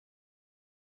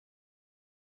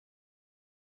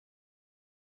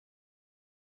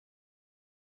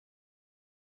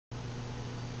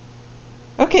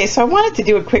Okay, so I wanted to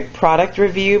do a quick product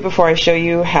review before I show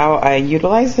you how I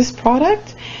utilize this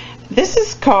product. This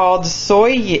is called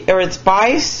it's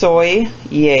by Soy,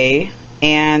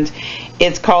 and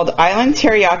it's called Island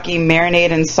Teriyaki Marinade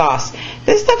and Sauce.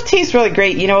 This stuff tastes really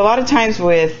great. You know, a lot of times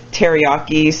with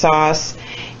teriyaki sauce,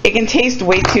 it can taste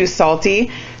way too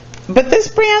salty, but this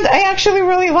brand I actually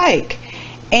really like.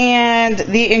 And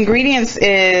the ingredients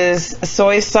is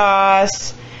soy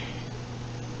sauce,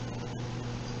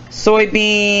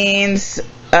 soybeans,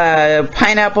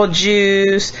 pineapple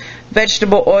juice,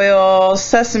 vegetable oil,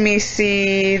 sesame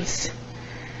seeds,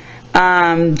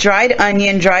 dried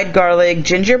onion, dried garlic,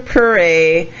 ginger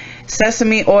puree,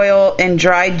 sesame oil, and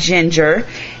dried ginger.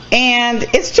 And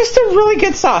it's just a really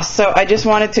good sauce. So I just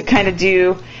wanted to kind of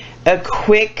do a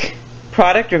quick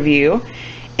product review.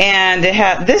 And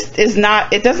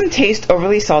it doesn't taste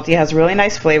overly salty. It has really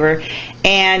nice flavor,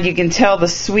 and you can tell the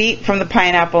sweet from the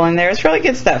pineapple in there. It's really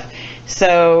good stuff.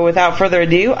 So without further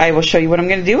ado, I will show you what I'm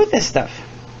going to do with this stuff.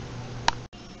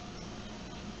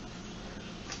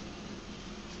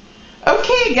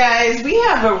 Okay guys, we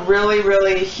have a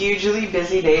really hugely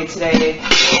busy day today.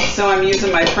 So I'm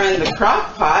using my friend the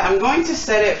crock pot. I'm going to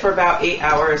set it for about 8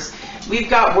 hours. We've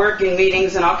got work and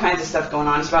meetings and all kinds of stuff going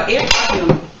on. It's about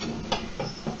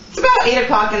 8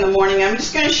 o'clock in the morning. I'm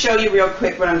just going to show you real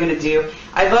quick what I'm going to do.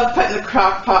 I love putting the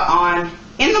crock pot on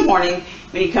in the morning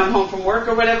when you come home from work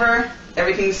or whatever.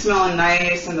 Everything's smelling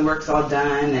nice and the work's all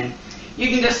done and you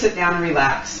can just sit down and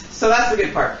relax. So that's the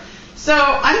good part. So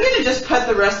I'm going to just put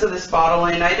the rest of this bottle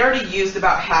in. I'd already used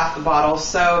about half the bottle,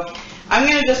 so I'm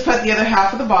going to just put the other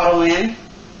half of the bottle in.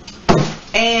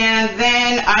 And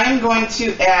then I'm going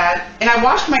to add, and I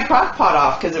washed my crock pot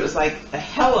off because it was like a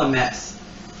hella mess.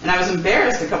 And I was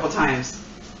embarrassed a couple times.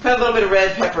 Put a little bit of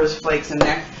red pepper flakes in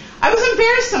there. I was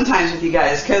embarrassed sometimes with you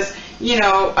guys because, you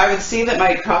know, I would see that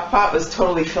my crock pot was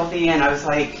totally filthy and I was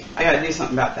like, I gotta do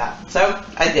something about that. So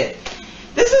I did.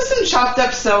 This is some chopped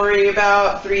up celery,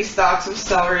 about 3 stalks of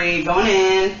celery going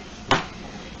in.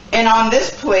 And on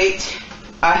this plate,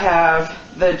 I have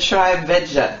the tribe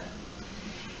veggie,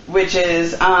 which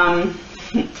is 1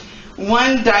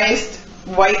 diced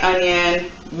white onion,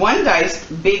 1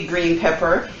 diced big green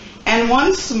pepper, and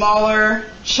 1 smaller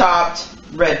chopped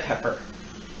red pepper.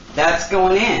 That's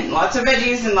going in. Lots of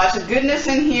veggies and lots of goodness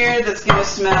in here that's going to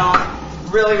smell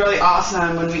really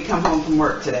awesome when we come home from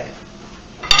work today.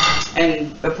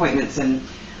 And appointments and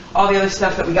all the other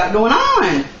stuff that we got going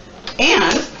on.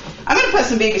 And I'm going to put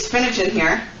some baby spinach in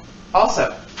here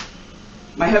also.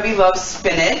 My hubby loves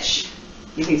spinach.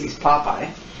 He thinks he's Popeye.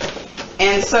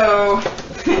 And so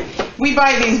we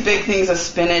buy these big things of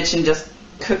spinach and just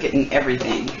cook it in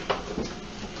everything.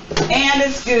 And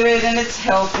it's good and it's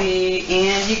healthy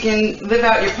and you can live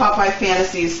out your Popeye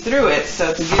fantasies through it, so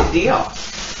it's a good deal.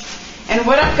 And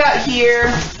what I've got here,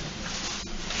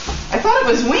 I thought it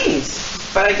was wings,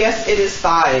 but I guess it is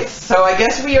thighs. So I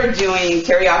guess we are doing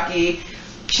teriyaki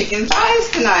chicken thighs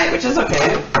tonight, which is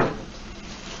okay.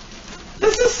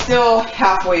 This is still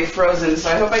halfway frozen, so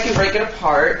I hope I can break it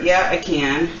apart. Yeah, I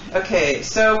can. Okay,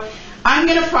 so I'm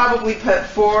going to probably put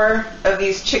 4 of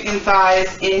these chicken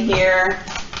thighs in here,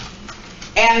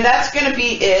 and that's going to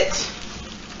be it.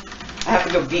 I have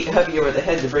to go beat hubby over the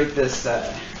head to break this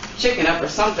chicken up or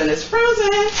something. It's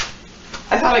frozen.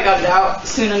 I thought I got it out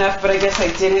soon enough, but I guess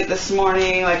I didn't this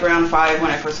morning, like around 5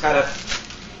 when I first got up.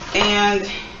 And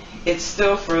it's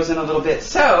still frozen a little bit.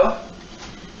 So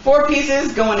 4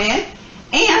 pieces going in.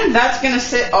 And that's going to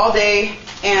sit all day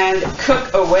and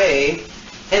cook away.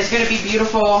 And it's going to be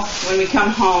beautiful when we come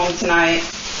home tonight.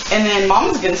 And then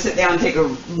Mom's going to sit down and take a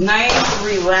nice,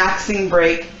 relaxing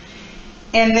break.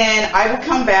 And then I will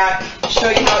come back, show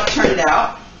you how it turned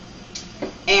out,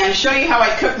 and show you how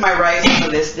I cook my rice for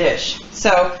this dish.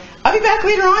 So I'll be back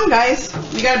later on, guys.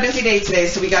 We got a busy day today,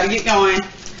 so we got to get going.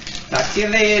 Talk to you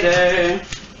later.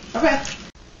 Bye-bye.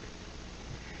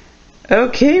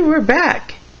 Okay, we're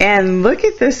back. And look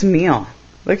at this meal.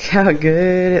 Look how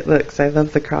good it looks. I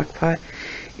love the crock pot.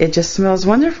 It just smells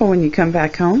wonderful when you come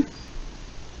back home.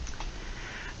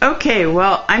 Okay,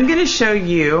 well, I'm going to show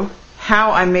you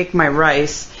how I make my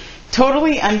rice.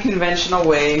 Totally unconventional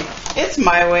way. It's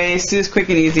my way, Sue's quick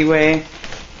and easy way.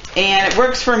 And it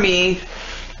works for me.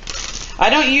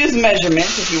 I don't use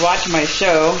measurements. If you watch my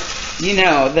show, you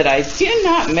know that I do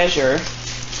not measure.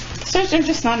 So I'm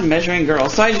just not a measuring girl.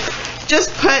 So I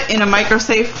just put in a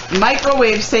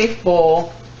microwave safe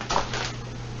bowl.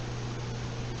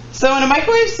 So in a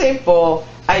microwave safe bowl,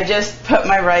 I just put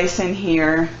my rice in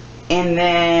here, and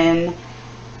then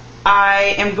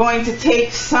I am going to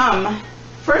take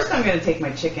first I'm going to take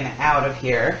my chicken out of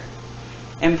here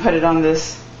and put it on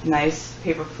this nice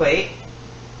paper plate.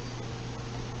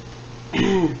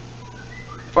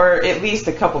 or at least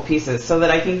a couple pieces, so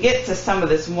that I can get to some of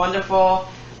this wonderful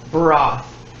broth.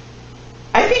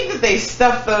 I think that they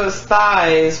stuff those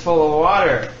thighs full of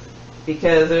water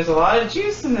because there's a lot of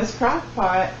juice in this crock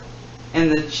pot,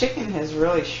 and the chicken has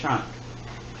really shrunk.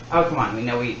 Oh, come on, we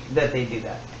know that they do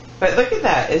that. But look at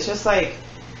that. It's just like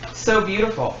so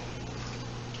beautiful.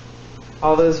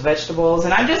 All those vegetables.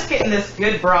 And I'm just getting this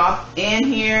good broth in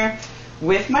here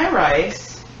with my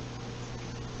rice.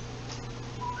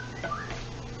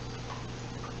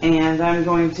 And I'm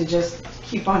going to just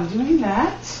keep on doing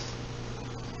that.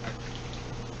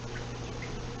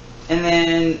 And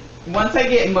then once I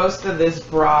get most of this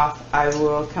broth, I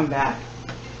will come back.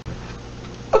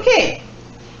 Okay,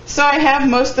 so I have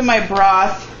most of my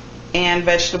broth and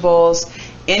vegetables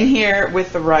in here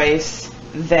with the rice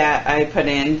that I put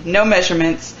in, no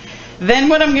measurements. Then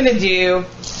what I'm going to do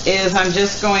is I'm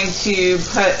just going to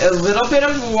put a little bit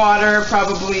of water,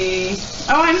 probably,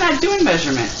 I'm not doing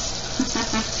measurements.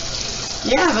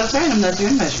 Yeah, that's right, I'm not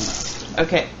doing measurements.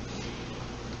 Okay.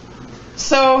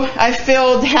 So I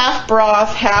filled half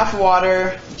broth, half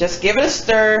water. Just give it a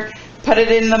stir, put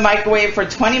it in the microwave for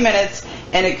 20 minutes,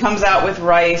 and it comes out with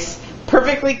rice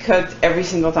perfectly cooked every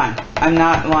single time. I'm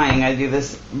not lying. I do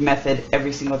this method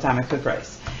every single time I cook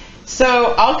rice.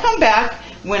 So I'll come back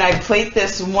when I plate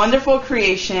this wonderful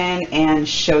creation and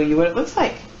show you what it looks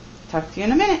like. Talk to you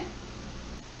in a minute.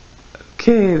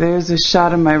 Okay, there's a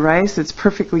shot of my rice. It's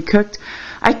perfectly cooked.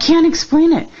 I can't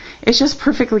explain it. It's just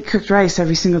perfectly cooked rice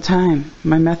every single time.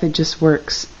 My method just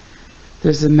works.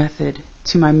 There's a method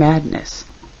to my madness.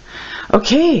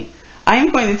 Okay,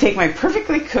 I'm going to take my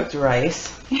perfectly cooked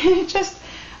rice.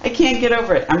 I can't get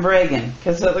over it. I'm bragging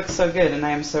because it looks so good and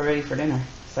I am so ready for dinner.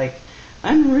 It's like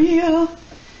unreal.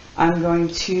 I'm going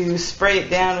to spray it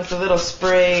down with a little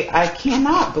spray. I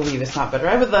cannot believe it's not butter.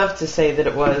 I would love to say that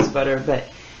it was butter, but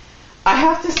I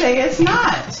have to say it's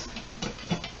not.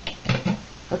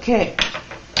 Okay.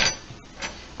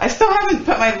 I still haven't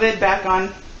put my lid back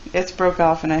on. It's broke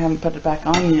off and I haven't put it back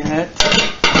on yet.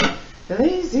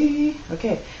 Lazy.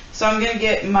 Okay, so I'm going to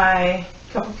get my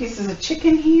couple pieces of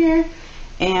chicken here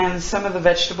and some of the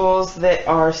vegetables that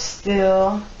are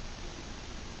still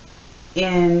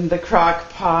in the crock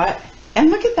pot. And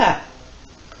look at that.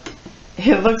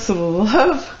 It looks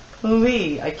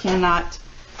lovely. I cannot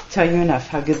tell you enough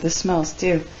how good this smells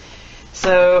too.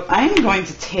 So I'm going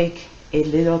to take a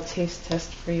little taste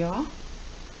test for y'all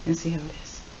and see how it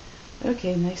is.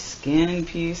 Okay, nice skin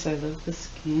piece. I love the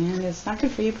skin. It's not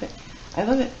good for you, but I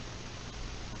love it.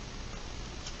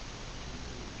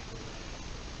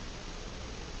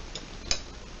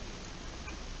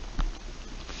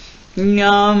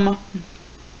 Yum.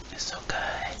 It's so good.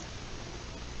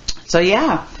 So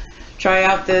yeah, try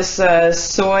out this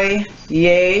soy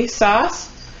yay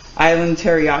sauce, island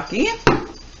teriyaki,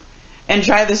 and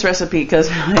try this recipe because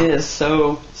it is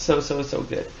so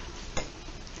good.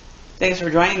 Thanks for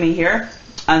joining me here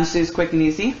on Sooth's Quick and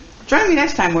Easy. Join me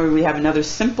next time where we have another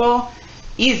simple,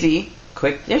 easy,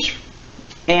 quick dish.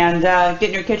 And get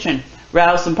in your kitchen,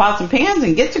 rattle some pots and pans,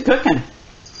 and get to cooking.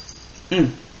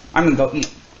 I'm going to go eat.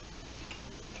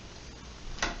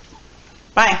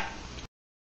 Bye.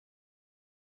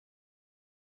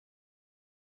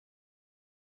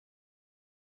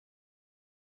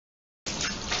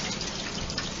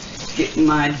 Getting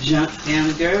my junk down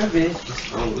the garbage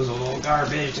disposal,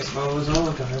 garbage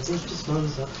disposal, garbage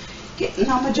disposal. Getting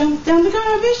all my junk down the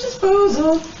garbage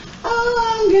disposal.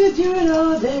 Oh, I'm gonna do it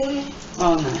all day.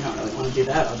 Well, no, I don't really want to do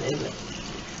that all day,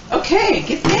 but okay,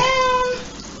 get down.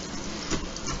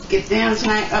 Get down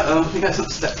tonight. Uh-oh, I got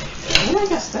something stuck. What do I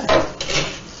got stuck?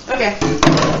 Okay.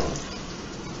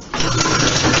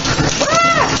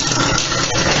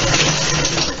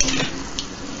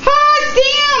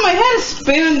 I had a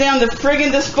spoon down the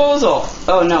friggin' disposal.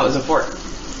 Oh no, it was a fork.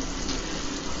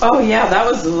 Oh yeah, that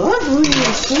was lovely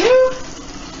too.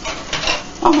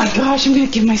 Oh my gosh, I'm gonna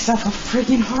give myself a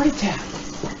friggin' heart attack.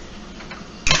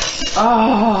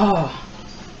 Oh.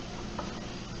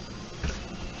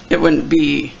 It wouldn't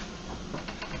be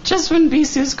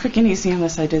Sooth's Quick and Easy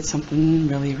unless I did something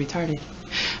really retarded.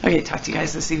 Okay, talk to you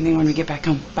guys this evening when we get back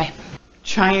home. Bye.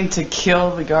 Trying to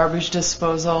kill the garbage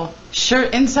disposal.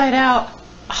 Shirt inside out.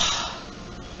 Oh,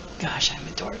 gosh, I'm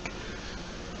a dork.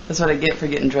 That's what I get for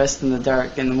getting dressed in the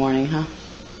dark in the morning, huh?